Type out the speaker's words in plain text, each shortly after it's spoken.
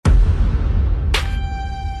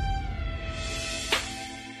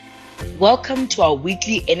Welcome to our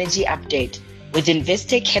weekly energy update with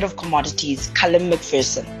Investec Head of Commodities, Callum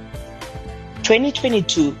McPherson.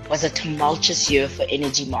 2022 was a tumultuous year for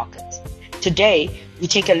energy markets. Today, we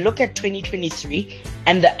take a look at 2023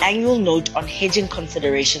 and the annual note on hedging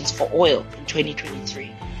considerations for oil in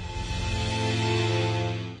 2023.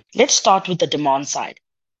 Let's start with the demand side.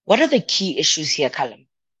 What are the key issues here, Callum?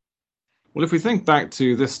 Well, if we think back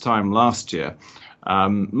to this time last year,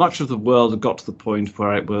 much of the world had got to the point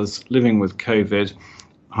where it was living with COVID,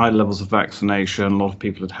 high levels of vaccination, a lot of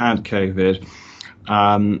people had COVID.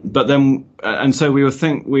 So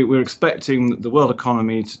we were expecting the world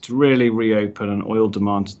economy to really reopen and oil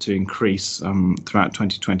demand to increase throughout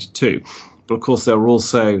 2022. But of course, there were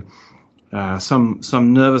also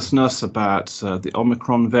some nervousness about the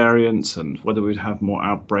Omicron variant and whether we'd have more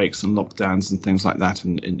outbreaks and lockdowns and things like that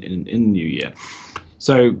in the new year.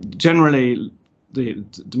 So generally, the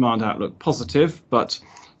demand outlook positive, but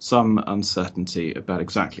some uncertainty about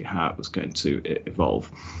exactly how it was going to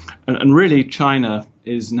evolve. And really, China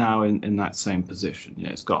is now in that same position.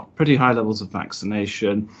 It's got pretty high levels of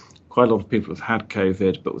vaccination. Quite a lot of people have had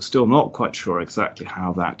COVID, but we're still not quite sure exactly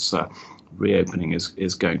how that reopening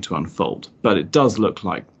is going to unfold. But it does look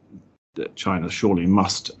like that China surely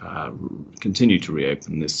must continue to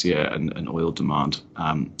reopen this year and oil demand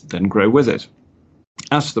then grow with it.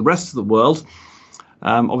 As for the rest of the world,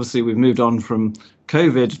 obviously we've moved on from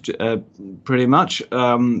COVID pretty much,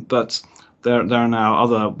 but there are now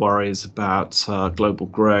other worries about global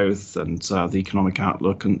growth and the economic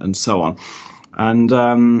outlook and so on. And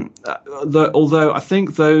although I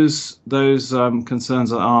think those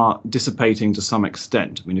concerns are dissipating to some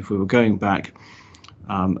extent. I mean, if we were going back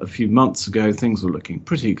a few months ago, things were looking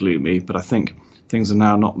pretty gloomy, but I think things are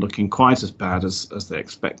now not looking quite as bad as they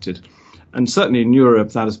expected. And certainly in Europe,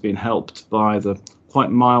 that has been helped by the quite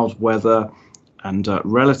mild weather and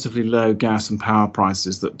relatively low gas and power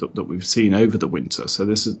prices that we've seen over the winter. So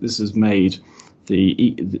this has made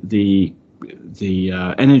the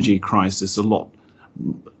energy crisis a lot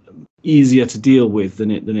easier to deal with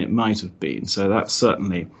than it might have been. So that's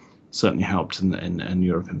certainly helped in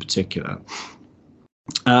Europe in particular.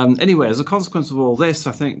 Anyway, as a consequence of all this,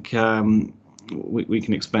 I think we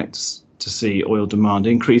can expect to see oil demand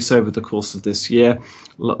increase over the course of this year.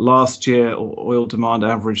 Last year, oil demand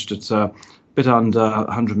averaged at a bit under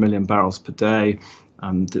 100 million barrels per day.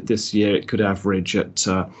 This year, it could average at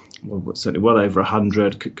certainly well over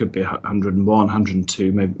 100. Could be 101,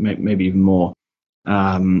 102, maybe even more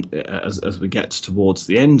as we get towards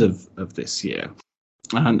the end of this year.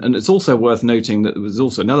 And it's also worth noting that there was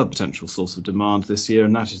also another potential source of demand this year,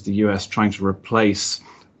 and that is the US trying to replace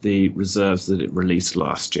the reserves that it released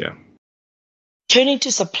last year. Turning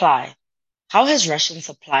to supply, how has Russian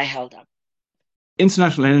supply held up?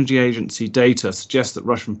 International Energy Agency data suggests that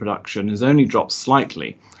Russian production has only dropped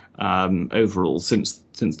slightly overall since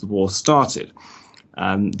the war started.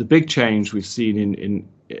 The big change we've seen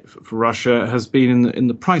for Russia has been in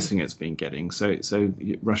the pricing it's been getting. So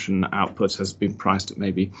Russian output has been priced at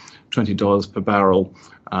maybe $20 per barrel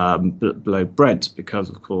below Brent, because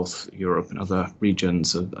of course Europe and other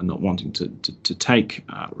regions are not wanting to take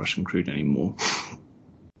Russian crude anymore.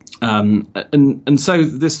 And so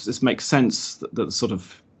this makes sense that the sort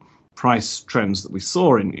of price trends that we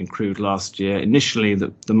saw in crude last year. Initially,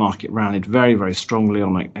 the market rallied very, very strongly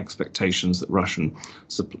on expectations that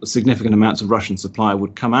significant amounts of Russian supply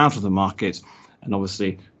would come out of the market, and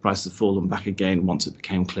obviously prices have fallen back again once it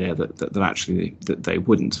became clear that actually they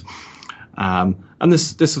wouldn't. And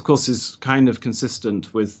this, of course, is kind of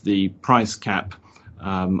consistent with the price cap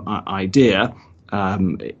idea.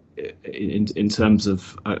 In terms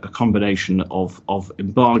of a combination of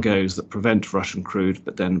embargoes that prevent Russian crude,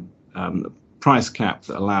 but then a price cap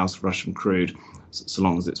that allows Russian crude so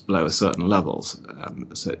long as it's below a certain levels.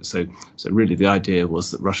 So really the idea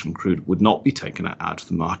was that Russian crude would not be taken out of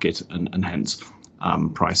the market, and hence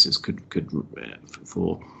prices could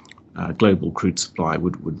for global crude supply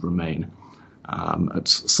would remain at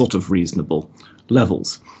sort of reasonable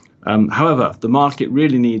levels. However, the market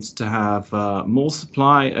really needs to have more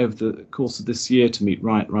supply over the course of this year to meet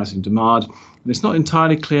rising demand. And it's not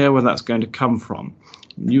entirely clear where that's going to come from.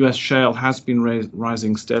 US shale has been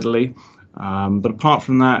rising steadily, but apart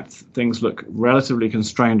from that, things look relatively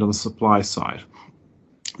constrained on the supply side.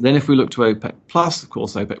 Then if we look to OPEC Plus, of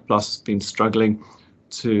course, OPEC Plus has been struggling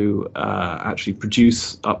to actually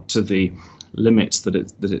produce up to the limits that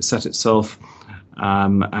it set itself,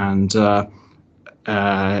 and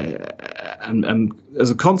as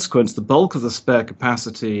a consequence, the bulk of the spare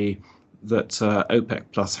capacity that OPEC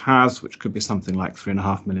Plus has, which could be something like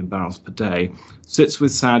 3.5 million barrels per day, sits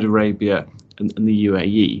with Saudi Arabia and the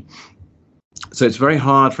UAE. So it's very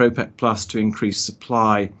hard for OPEC Plus to increase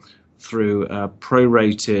supply through a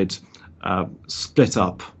prorated split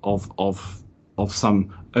up of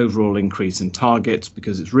some overall increase in targets,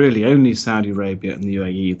 because it's really only Saudi Arabia and the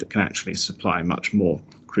UAE that can actually supply much more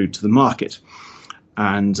crude to the market.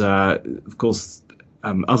 And of course,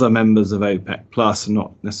 other members of OPEC Plus are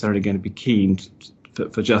not necessarily going to be keen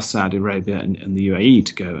for just Saudi Arabia and the UAE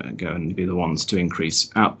to go and be the ones to increase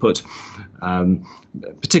output,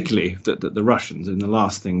 particularly the Russians. And the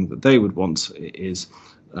last thing that they would want is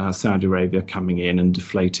Saudi Arabia coming in and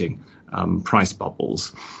deflating price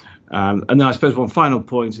bubbles. And then I suppose one final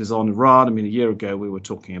point is on Iran. I mean, a year ago we were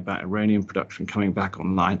talking about Iranian production coming back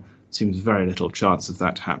online. Seems very little chance of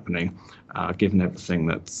that happening, given everything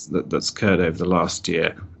that's occurred over the last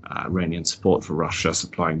year. Iranian support for Russia,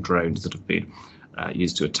 supplying drones that have been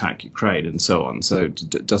used to attack Ukraine and so on. So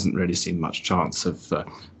it doesn't really seem much chance of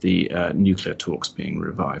the nuclear talks being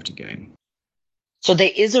revived again. So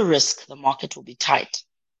there is a risk the market will be tight.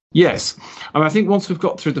 Yes. I think once we've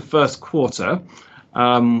got through the first quarter,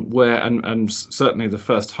 and certainly the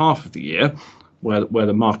first half of the year, where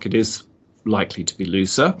the market is likely to be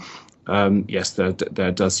looser, yes, there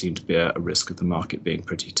does seem to be a risk of the market being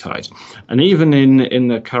pretty tight. And even in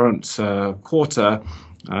the current quarter,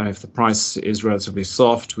 if the price is relatively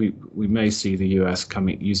soft, we may see the US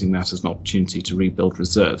using that as an opportunity to rebuild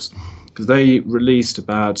reserves, because they released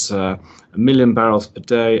about 1 million barrels per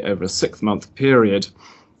day over a 6-month period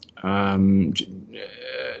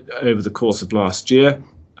over the course of last year.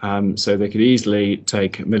 So they could easily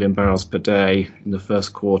take 1 million barrels per day in the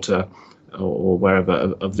first quarter or wherever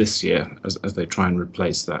of this year as they try and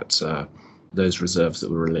replace those reserves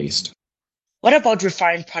that were released. What about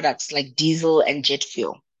refined products like diesel and jet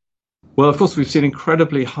fuel? Well, of course, we've seen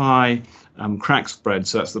incredibly high crack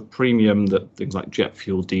spreads. So that's the premium that things like jet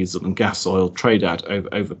fuel, diesel and gas oil trade at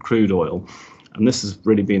over crude oil. And this has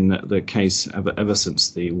really been the case ever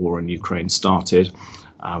since the war in Ukraine started,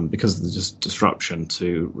 because of the disruption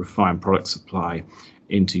to refined product supply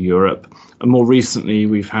into Europe. And more recently,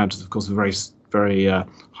 we've had, of course, a very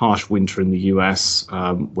harsh winter in the US,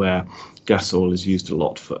 where gas oil is used a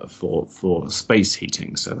lot for space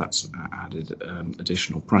heating. So that's added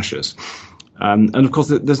additional pressures. And of course,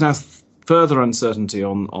 there's now further uncertainty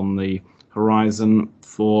on the horizon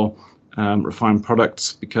for refined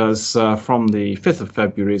products, because from the 5th of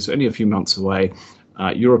February, so only a few months away,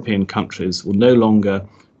 European countries will no longer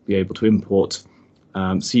be able to import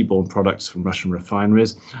seaborne products from Russian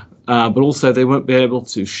refineries, but also they won't be able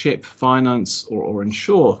to ship, finance or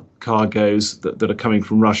insure cargoes that are coming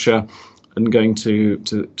from Russia and going to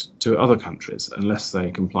other countries unless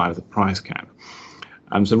they comply with the price cap.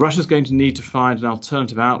 So Russia's going to need to find an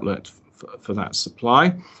alternative outlet for that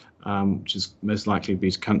supply, which is most likely to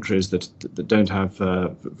be to countries that don't have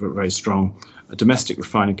very strong domestic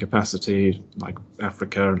refining capacity, like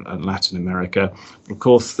Africa and Latin America. Of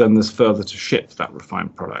course, then there's further to ship that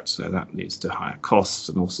refined product, so that leads to higher costs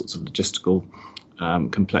and all sorts of logistical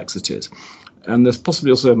complexities. And there's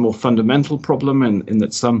possibly also a more fundamental problem in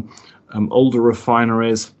that some older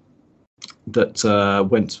refineries that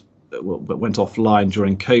went offline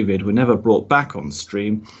during COVID were never brought back on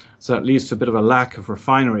stream. So that leads to a bit of a lack of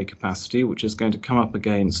refinery capacity, which is going to come up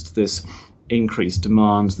against this increased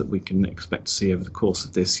demand that we can expect to see over the course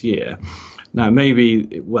of this year. Now,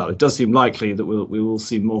 it does seem likely that we will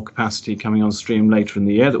see more capacity coming on stream later in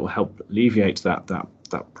the year that will help alleviate that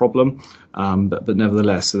problem. But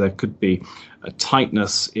nevertheless, so there could be a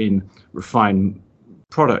tightness in refined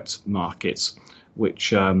product markets,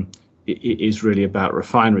 which is really about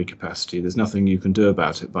refinery capacity. There's nothing you can do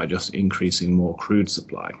about it by just increasing more crude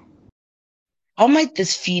supply. How might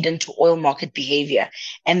this feed into oil market behavior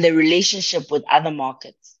and the relationship with other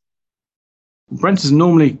markets? Brent is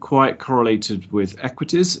normally quite correlated with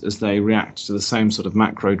equities as they react to the same sort of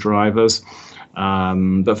macro drivers.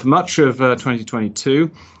 But for much of 2022,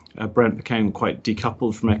 Brent became quite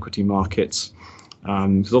decoupled from equity markets.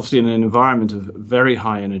 Because obviously in an environment of very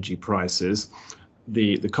high energy prices,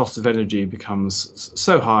 the cost of energy becomes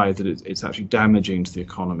so high that it's actually damaging to the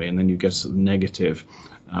economy, and then you get sort of negative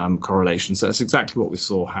correlation. So that's exactly what we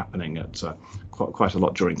saw happening at quite a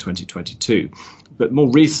lot during 2022. But more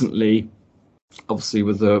recently, obviously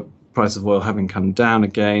with the price of oil having come down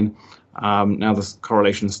again, now the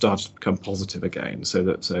correlation has started to become positive again.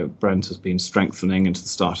 So Brent has been strengthening into the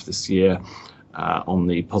start of this year on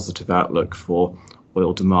the positive outlook for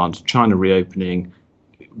oil demand, China reopening,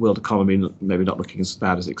 world economy maybe not looking as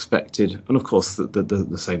bad as expected, and of course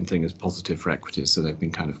the same thing is positive for equities, so they've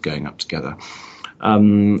been kind of going up together.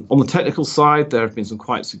 On the technical side, there have been some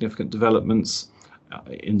quite significant developments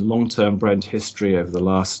in the long-term Brent history over the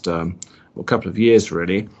last a couple of years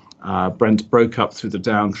really. Brent broke up through the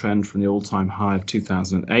downtrend from the all-time high of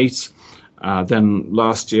 2008. Then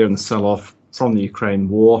last year, in the sell-off from the Ukraine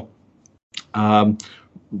war,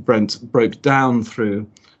 Brent broke down through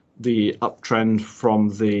the uptrend from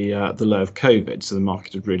the low of COVID. So the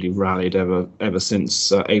market had really rallied ever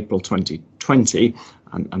since April 2020,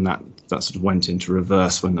 and that sort of went into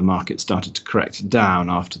reverse when the market started to correct down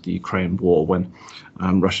after the Ukraine war, when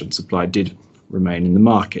Russian supply did remain in the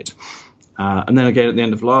market. And then again at the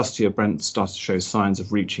end of last year, Brent started to show signs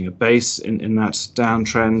of reaching a base in that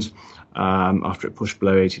downtrend after it pushed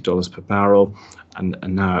below $80 per barrel. And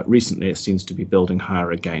now recently it seems to be building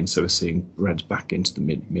higher again. So we're seeing Brent back into the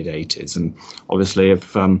mid 80s. And obviously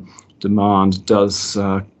if demand does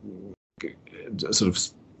sort of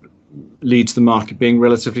leads the market being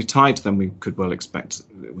relatively tight, then we could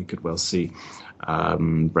well see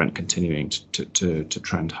Brent continuing to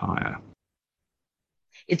trend higher.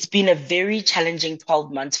 It's been a very challenging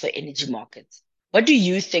 12 months for energy markets. What do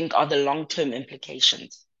you think are the long-term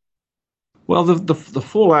implications? Well, the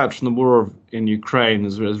fallout from the war in Ukraine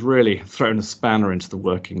has really thrown a spanner into the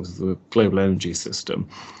workings of the global energy system.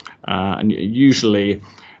 And usually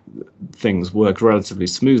things work relatively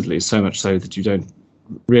smoothly, so much so that you don't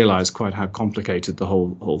realize quite how complicated the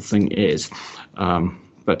whole thing is.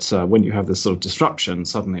 But when you have this sort of disruption,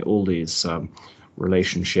 suddenly all these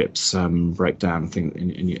relationships break down,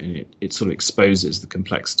 and it sort of exposes the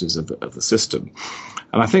complexities of the system.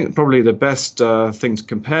 And I think probably the best thing to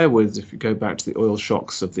compare with, if you go back to the oil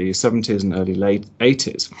shocks of the 70s and early late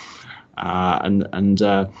 80s,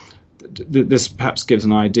 this perhaps gives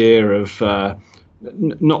an idea of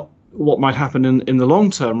not what might happen in the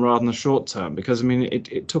long term rather than the short term, because I mean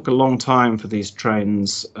it took a long time for these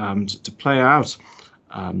trends to play out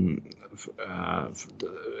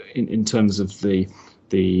in terms of the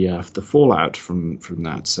fallout from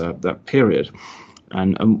that period.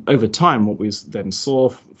 And over time, what we then saw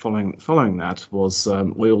following that was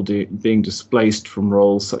oil being displaced from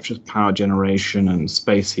roles such as power generation and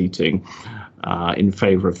space heating in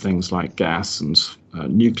favor of things like gas and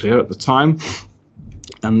nuclear at the time.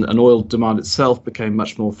 And oil demand itself became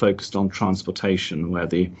much more focused on transportation, where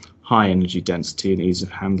the high energy density and ease of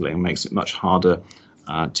handling makes it much harder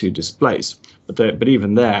to displace. But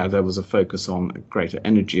even there was a focus on greater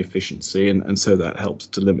energy efficiency, and so that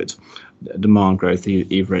helped to limit demand growth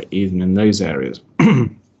even in those areas.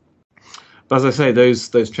 But as I say,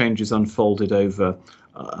 those changes unfolded over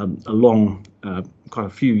a long, quite a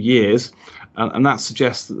few years, and that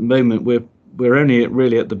suggests that at the moment we're only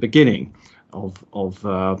really at the beginning of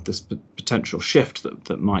this potential shift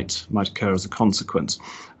that might occur as a consequence.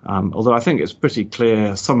 Although I think it's pretty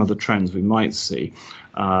clear some of the trends we might see.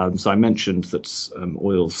 So I mentioned that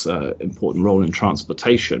oil's important role in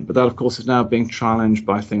transportation, but that of course is now being challenged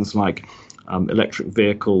by things like electric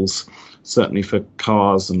vehicles, certainly for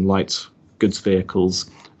cars and light goods vehicles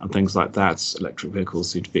and things like that. Electric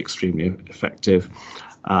vehicles seem to be extremely effective.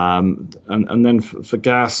 And then for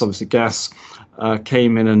gas, obviously gas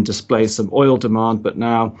came in and displaced some oil demand, but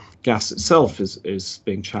now gas itself is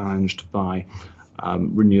being challenged by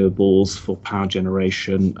renewables for power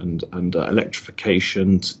generation and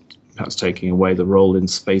electrification, perhaps taking away the role in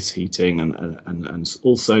space heating and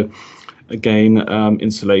also, again,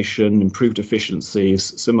 insulation, improved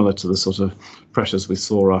efficiencies, similar to the sort of pressures we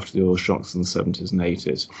saw after the oil shocks in the 70s and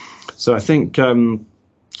 80s. So I think the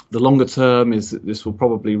longer term is that this will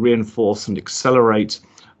probably reinforce and accelerate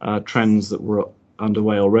trends that were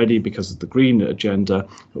underway already because of the green agenda,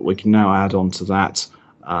 but we can now add on to that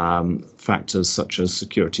factors such as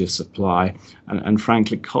security of supply and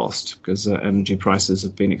frankly cost, because energy prices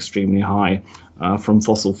have been extremely high from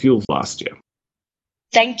fossil fuels last year.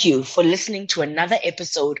 Thank you for listening to another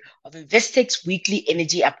episode of Investec's Weekly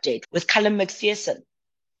Energy Update with Callum McPherson.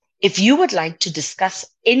 If you would like to discuss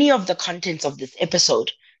any of the contents of this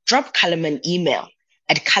episode, drop Callum an email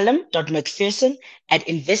at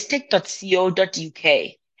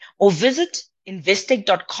callum.mcpherson@investec.co.uk or visit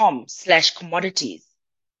investec.com/commodities.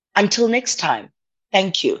 Until next time,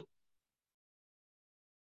 thank you.